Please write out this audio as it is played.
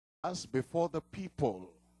as before the people.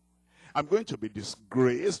 I'm going to be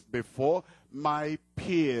disgraced before my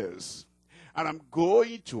peers. And I'm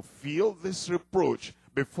going to feel this reproach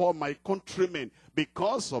before my countrymen.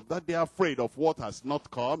 Because of that, they are afraid of what has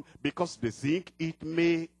not come, because they think it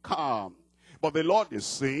may come. But the Lord is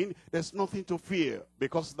saying there's nothing to fear,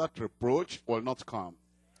 because that reproach will not come.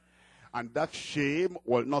 And that shame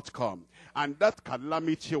will not come. And that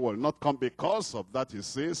calamity will not come. Because of that, he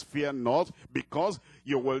says, fear not, because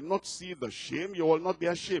you will not see the shame, you will not be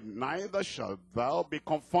ashamed. Neither shalt thou be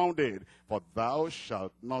confounded, for thou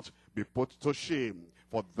shalt not be put to shame.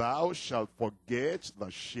 For thou shalt forget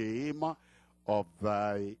the shame of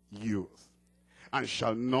thy youth, and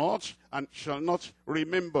shall not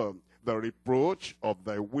remember the reproach of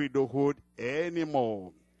thy widowhood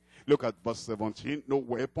anymore. Look at verse 17. No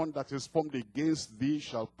weapon that is formed against thee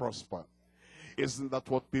shall prosper. Isn't that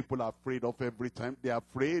what people are afraid of every time? They're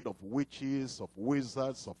afraid of witches, of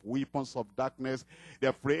wizards, of weapons of darkness.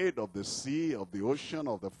 They're afraid of the sea, of the ocean,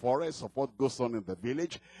 of the forest, of what goes on in the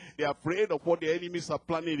village. They're afraid of what the enemies are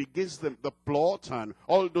planning against them, the plot and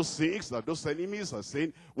all those things that those enemies are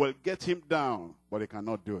saying will get him down. But they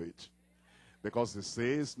cannot do it. Because it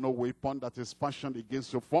says, no weapon that is fashioned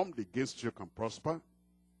against you, formed against you, can prosper.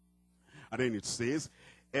 And then it says,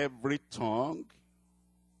 every tongue,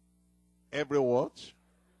 every what?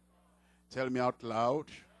 Tell me out loud.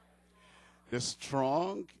 The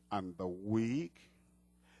strong and the weak,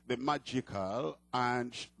 the magical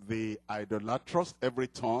and the idolatrous, every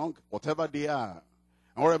tongue, whatever they are,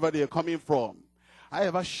 and wherever they are coming from,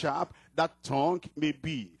 however sharp that tongue may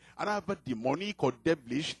be, and however demonic or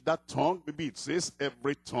devilish that tongue may be, it says,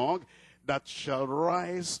 every tongue that shall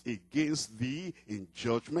rise against thee in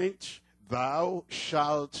judgment, thou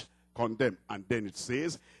shalt condemn. And then it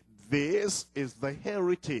says, this is the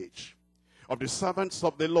heritage of the servants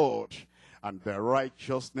of the Lord, and the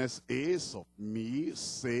righteousness is of me,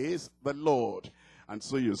 says the Lord. And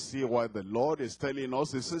so you see why the Lord is telling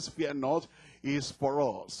us, he says, fear not, is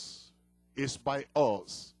for us, is by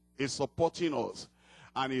us, is supporting us,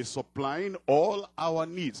 and is supplying all our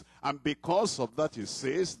needs. And because of that, he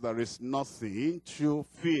says, there is nothing to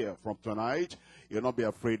fear. From tonight, you'll not be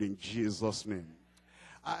afraid in Jesus' name.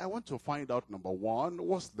 I want to find out, number one,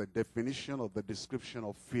 what's the definition of the description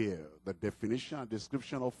of fear? The definition and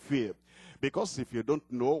description of fear. Because if you don't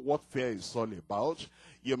know what fear is all about,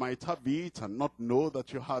 you might have it and not know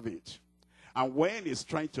that you have it. And when he's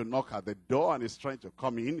trying to knock at the door and he's trying to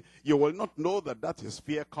come in, you will not know that that is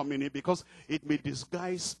fear coming in, because it may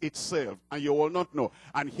disguise itself and you will not know.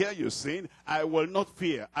 And here you're saying, I will not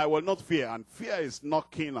fear, I will not fear. And fear is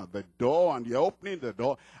knocking at the door and you're opening the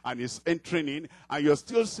door and it's entering in and you're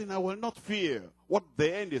still saying, I will not fear. What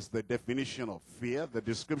then is the definition of fear, the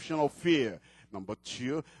description of fear? Number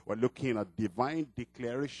two, we're looking at divine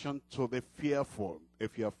declaration to the fearful.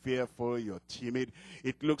 If you're fearful, you're timid,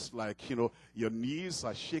 it looks like, your knees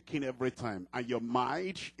are shaking every time, and your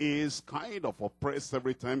mind is kind of oppressed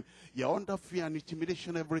every time. You're under fear and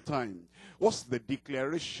intimidation every time. What's the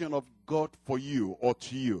declaration of God for you or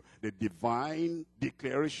to you? The divine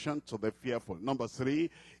declaration to the fearful. Number three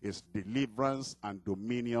is deliverance and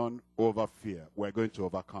dominion over fear. We're going to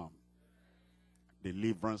overcome.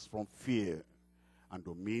 Deliverance from fear and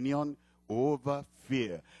dominion over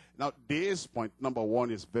fear. Now, this point, number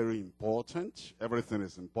one, is very important. Everything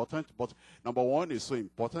is important, but number one is so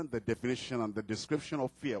important, the definition and the description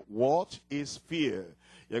of fear. What is fear?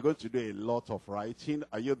 You're going to do a lot of writing.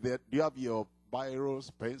 Are you there? Do you have your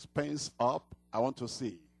biros, pens up? I want to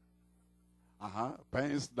see.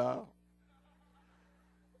 Pens down.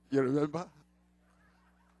 You remember?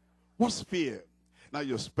 What's fear? Now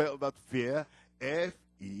you spell that fear,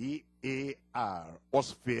 F-E-A-R.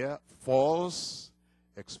 What's fear? False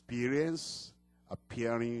experience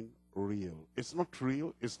appearing real. It's not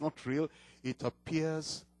real. It's not real. It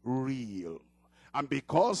appears real. And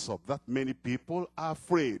because of that, many people are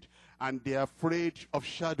afraid. And they're afraid of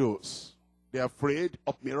shadows. They're afraid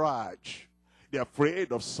of mirage. They're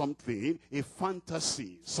afraid of something, a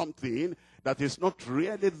fantasy, something that is not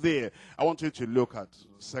really there. I want you to look at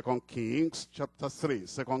 2 Kings chapter 3.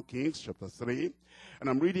 2 Kings chapter 3. And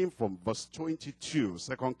I'm reading from verse 22.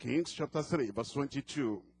 2 Kings chapter 3, verse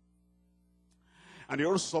 22. And they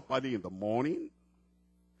rose up early in the morning,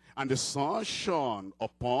 and the sun shone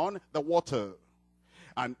upon the water.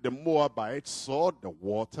 And the Moabites saw the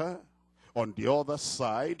water on the other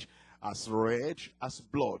side as red as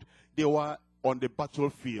blood. They were on the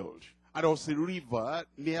battlefield, and there was a river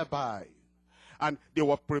nearby. And they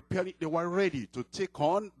were preparing, they were ready to take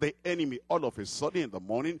on the enemy. All of a sudden in the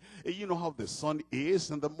morning, you know how the sun is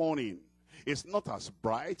in the morning. It's not as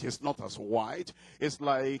bright, it's not as white. It's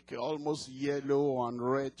like almost yellow and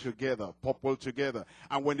red together, purple together.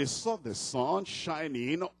 And when they saw the sun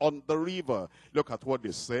shining on the river, look at what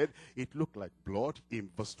they said. It looked like blood in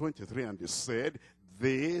verse 23, and they said,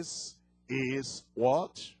 this is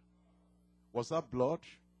what? Was that blood?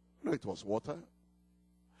 No, it was water.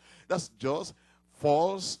 That's just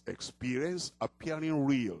false experience appearing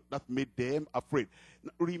real. That made them afraid.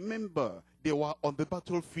 Remember, they were on the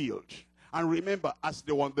battlefield. And remember, as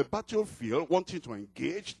they were on the battlefield, wanting to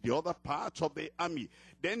engage the other part of the army,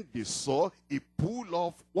 then they saw a pool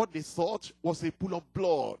of what they thought was a pool of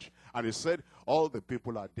blood. And they said, all the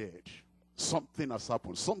people are dead. Something has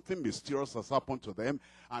happened. Something mysterious has happened to them.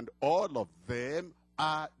 And all of them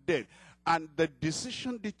are dead. And the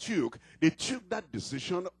decision they took that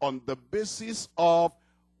decision on the basis of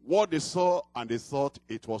what they saw, and they thought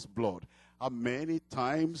it was blood. How many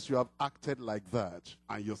times you have acted like that,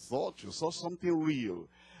 and you thought you saw something real,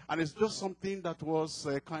 and it's just something that was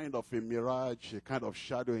a kind of a mirage, a kind of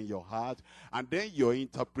shadow in your heart, and then your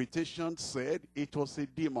interpretation said it was a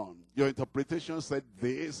demon. Your interpretation said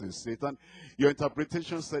this is Satan. Your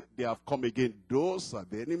interpretation said they have come again. Those are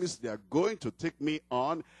the enemies. They are going to take me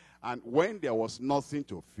on. And when there was nothing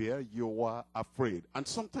to fear, you were afraid. And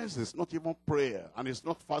sometimes it's not even prayer, and it's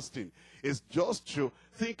not fasting. It's just to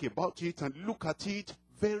think about it and look at it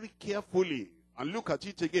very carefully. And look at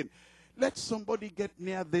it again. Let somebody get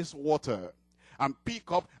near this water and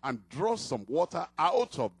pick up and draw some water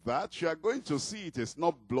out of that. You are going to see it is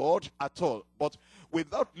not blood at all. But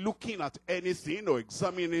without looking at anything or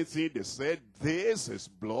examining anything, they said, this is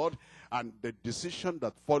blood. And the decision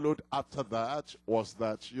that followed after that was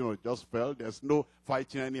that, just felt there's no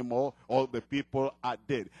fighting anymore. All the people are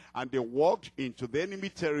dead. And they walked into the enemy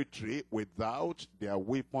territory without their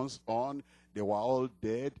weapons on. They were all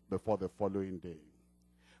dead before the following day.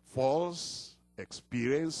 False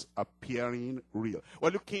experience appearing real. We're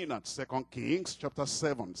looking at 2 Kings chapter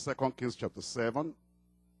 7. 2 Kings chapter 7.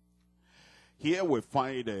 Here we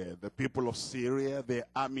find the people of Syria, their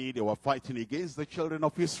army, they were fighting against the children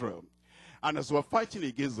of Israel. And as we're fighting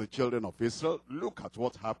against the children of Israel, look at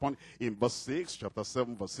what happened in verse 6, chapter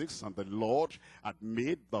 7, verse 6. And the Lord had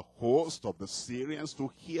made the host of the Syrians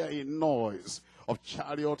to hear a noise of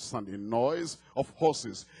chariots and a noise of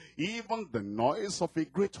horses, even the noise of a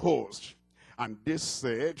great host. And they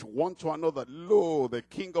said one to another, lo, the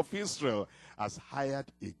king of Israel has hired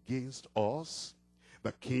against us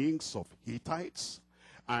the kings of Hittites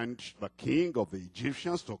and the king of the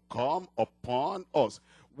Egyptians to come upon us.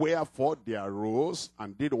 Wherefore they arose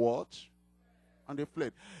and did what? And they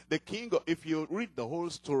fled. The king, if you read the whole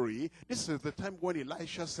story, this is the time when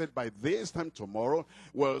Elisha said, by this time tomorrow,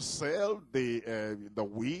 we'll sell the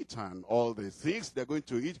wheat and all the things they're going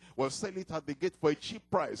to eat. We'll sell it at the gate for a cheap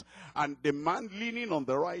price. And the man leaning on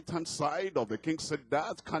the right-hand side of the king said,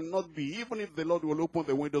 that cannot be, even if the Lord will open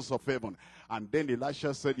the windows of heaven. And then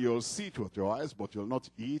Elisha said, you'll see it with your eyes, but you'll not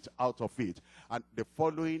eat out of it. And the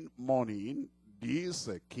following morning, this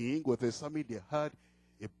king with his army, they heard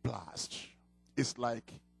a blast. It's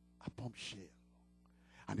like a bombshell.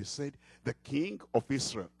 And he said, the king of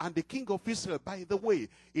Israel. And the king of Israel, by the way,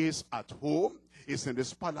 is at home, is in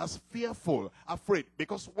his palace, fearful, afraid.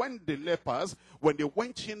 Because when the lepers, when they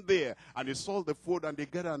went in there and they saw the food and they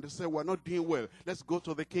gathered and they said, we're not doing well, let's go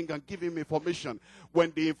to the king and give him information.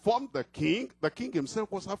 When they informed the king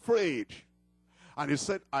himself was afraid. And he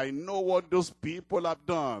said, I know what those people have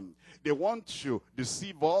done. They want to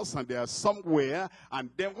deceive us, and they are somewhere. And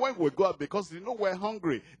then when we go out, because they know we're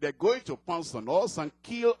hungry, they're going to pounce on us and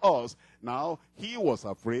kill us. Now, he was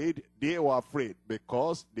afraid. They were afraid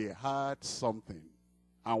because they had something.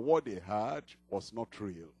 And what they had was not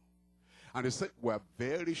real. And he said, we're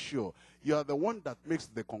very sure. You are the one that makes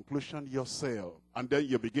the conclusion yourself. And then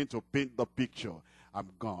you begin to paint the picture. I'm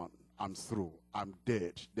gone. I'm through. I'm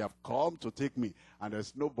dead. They have come to take me, and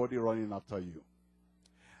there's nobody running after you.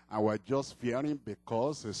 And we're just fearing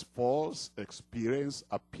because it's false experience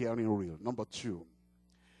appearing real. Number 2,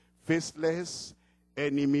 faithless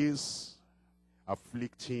enemies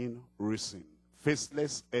afflicting reason.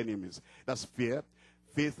 Faithless enemies. That's fear.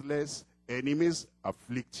 Faithless enemies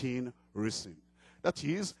afflicting reason. That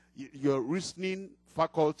is, your reasoning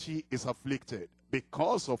faculty is afflicted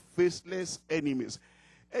because of faithless enemies.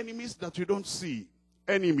 Enemies that you don't see.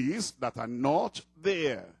 Enemies that are not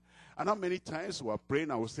there. And how many times we are praying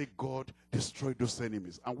and we say, God, destroy those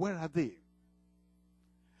enemies. And where are they?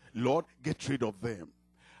 Lord, get rid of them.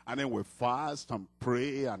 And then we fast and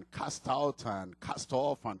pray and cast out and cast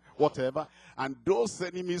off and whatever. And those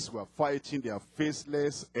enemies we're fighting, they are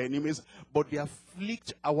faceless enemies, but they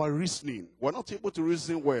afflict our reasoning. We're not able to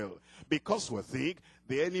reason well because we think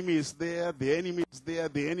the enemy is there, the enemy is there,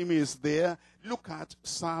 the enemy is there. Look at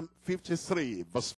Psalm 53, verse